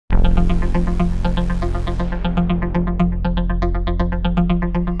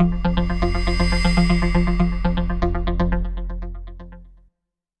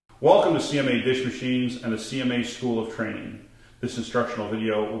CMA dish machines and the CMA School of Training. This instructional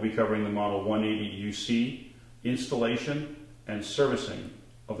video will be covering the Model 180 UC, installation and servicing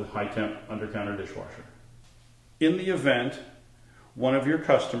of the high-temp under-counter dishwasher. In the event one of your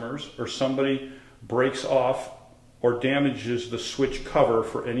customers or somebody breaks off or damages the switch cover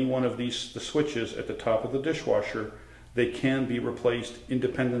for any one of the switches at the top of the dishwasher, they can be replaced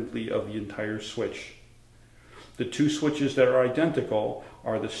independently of the entire switch. The two switches that are identical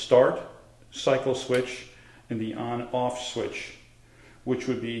are the start cycle switch and the on-off switch, which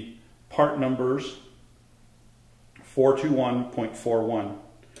would be part numbers 421.41,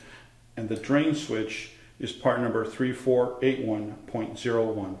 and the drain switch is part number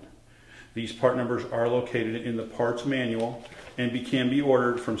 3481.01. These part numbers are located in the parts manual and can be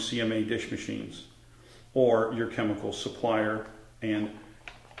ordered from CMA dish machines or your chemical supplier and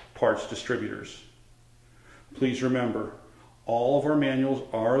parts distributors. Please remember, all of our manuals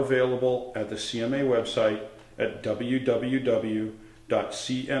are available at the CMA website at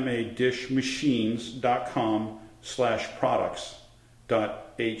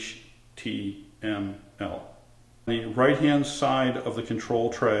www.cmadishmachines.com/products.html. On the right-hand side of the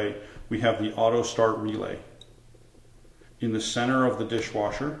control tray, we have the auto start relay. In the center of the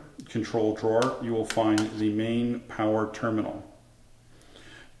dishwasher control drawer, you will find the main power terminal.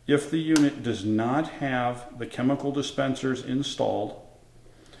 If the unit does not have the chemical dispensers installed,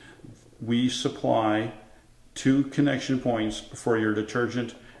 we supply two connection points for your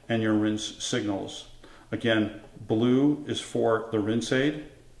detergent and your rinse signals. Again, blue is for the rinse aid,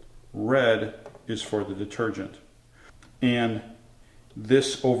 red is for the detergent. And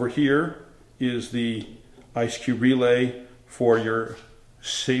this over here is the ice cube relay for your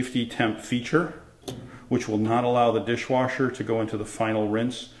safety temp feature, which will not allow the dishwasher to go into the final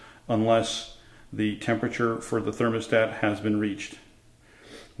rinse unless the temperature for the thermostat has been reached.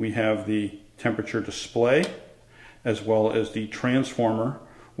 We have the temperature display as well as the transformer,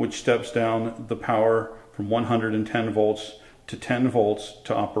 which steps down the power from 110 volts to 10 volts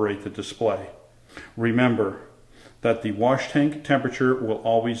to operate the display. Remember that the wash tank temperature will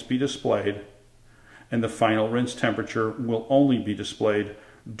always be displayed and the final rinse temperature will only be displayed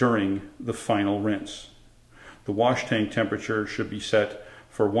during the final rinse. The wash tank temperature should be set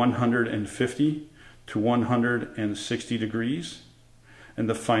for 150 to 160 degrees, and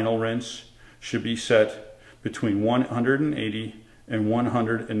the final rinse should be set between 180 and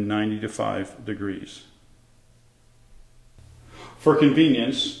 195 degrees. For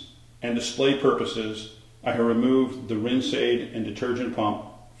convenience and display purposes, I have removed the rinse aid and detergent pump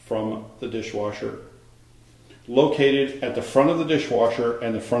from the dishwasher. Located at the front of the dishwasher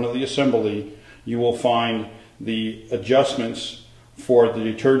and the front of the assembly, you will find the adjustments for the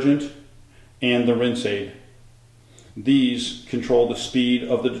detergent and the rinse aid. These control the speed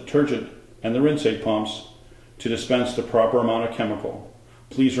of the detergent and the rinse aid pumps to dispense the proper amount of chemical.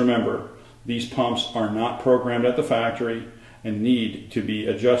 Please remember, these pumps are not programmed at the factory and need to be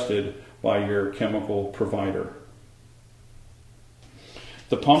adjusted by your chemical provider.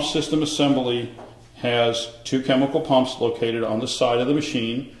 The pump system assembly has two chemical pumps located on the side of the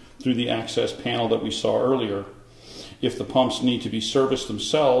machine through the access panel that we saw earlier. If the pumps need to be serviced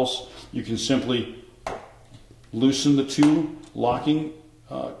themselves, you can simply loosen the two locking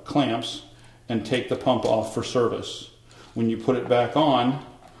clamps and take the pump off for service. When you put it back on,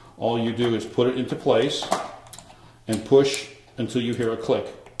 all you do is put it into place and push until you hear a click,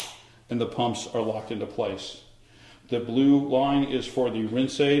 and the pumps are locked into place. The blue line is for the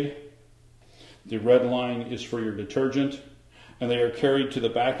rinse aid, the red line is for your detergent, and they are carried to the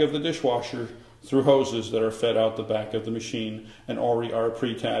back of the dishwasher through hoses that are fed out the back of the machine and already are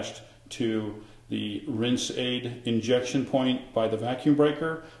pre-attached to the rinse aid injection point by the vacuum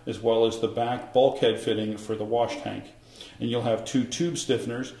breaker, as well as the back bulkhead fitting for the wash tank. And you'll have two tube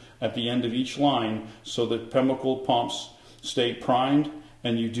stiffeners at the end of each line so that chemical pumps stay primed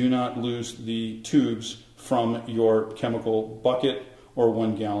and you do not lose the tubes from your chemical bucket or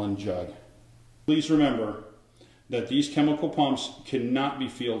 1 gallon jug. Please remember that these chemical pumps cannot be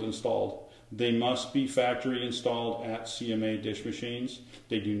field installed. They must be factory installed at CMA dish machines.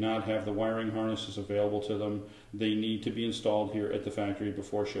 They do not have the wiring harnesses available to them. They need to be installed here at the factory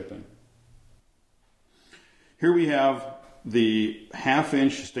before shipping. Here we have the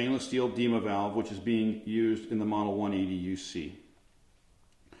 1/2-inch stainless steel DEMA valve, which is being used in the Model 180 UC.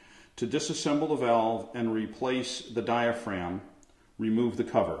 To disassemble the valve and replace the diaphragm, remove the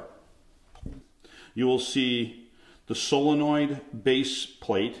cover. You will see the solenoid base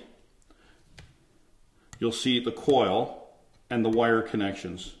plate, you'll see the coil, and the wire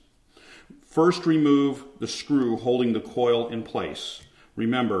connections. First, remove the screw holding the coil in place.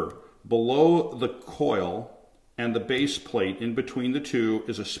 Remember, below the coil and the base plate, in between the two,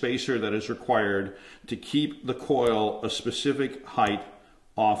 is a spacer that is required to keep the coil a specific height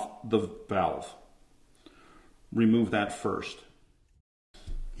off the valve. Remove that first.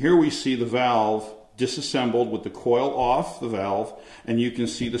 Here we see the valve disassembled with the coil off the valve, and you can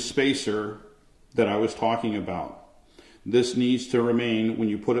see the spacer that I was talking about. This needs to remain, when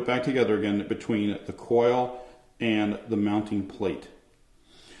you put it back together again, between the coil and the mounting plate.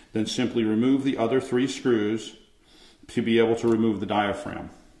 Then simply remove the other 3 screws to be able to remove the diaphragm.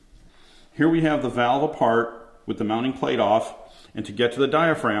 Here we have the valve apart with the mounting plate off, and to get to the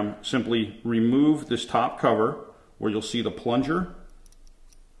diaphragm, simply remove this top cover where you'll see the plunger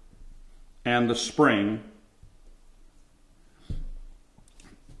and the spring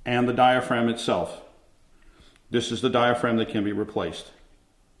and the diaphragm itself. This is the diaphragm that can be replaced.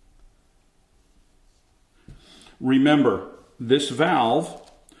 Remember, this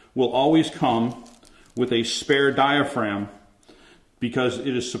valve will always come with a spare diaphragm because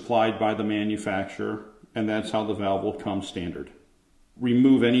it is supplied by the manufacturer, and that's how the valve will come standard.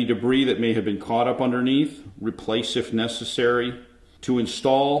 Remove any debris that may have been caught up underneath, replace if necessary. To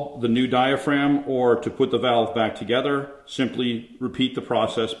install the new diaphragm or to put the valve back together, simply repeat the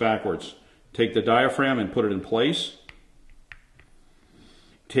process backwards. Take the diaphragm and put it in place.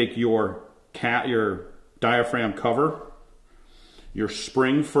 Take your diaphragm cover, your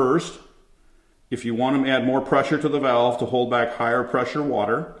spring first. If you want to add more pressure to the valve to hold back higher pressure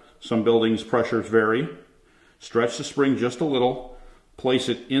water, some buildings' pressures vary, stretch the spring just a little, place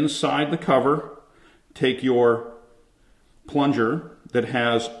it inside the cover, take your plunger that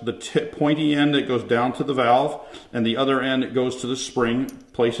has the pointy end that goes down to the valve and the other end that goes to the spring,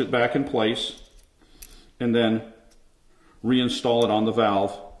 place it back in place, and then reinstall it on the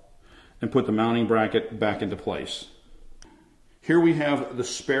valve and put the mounting bracket back into place. Here we have the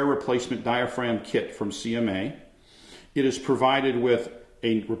spare replacement diaphragm kit from CMA. It is provided with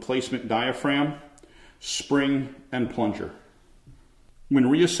a replacement diaphragm, spring, and plunger. When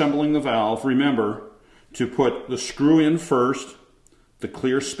reassembling the valve, remember to put the screw in first, the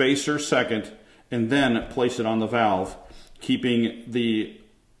clear spacer second, and then place it on the valve, keeping the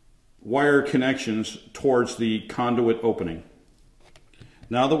wire connections towards the conduit opening.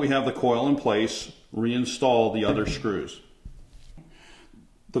 Now that we have the coil in place, reinstall the other screws.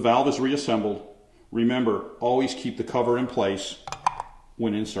 The valve is reassembled. Remember, always keep the cover in place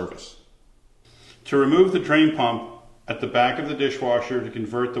when in service. To remove the drain pump at the back of the dishwasher to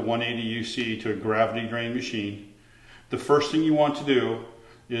convert the 180 UC to a gravity drain machine, the first thing you want to do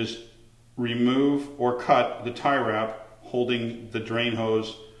is remove or cut the tie wrap holding the drain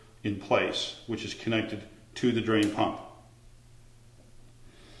hose in place, which is connected to the drain pump.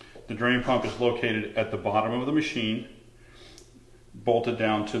 The drain pump is located at the bottom of the machine, bolted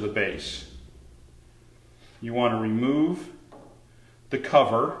down to the base. You want to remove the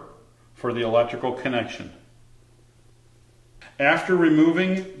cover for the electrical connection. After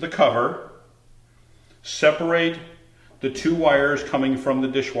removing the cover, separate the 2 wires coming from the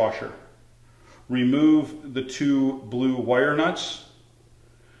dishwasher. Remove the 2 blue wire nuts,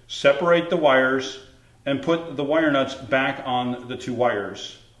 separate the wires, and put the wire nuts back on the 2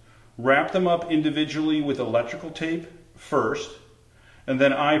 wires. Wrap them up individually with electrical tape first, and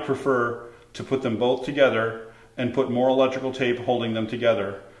then I prefer to put them both together and put more electrical tape holding them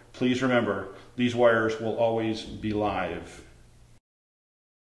together. Please remember, these wires will always be live.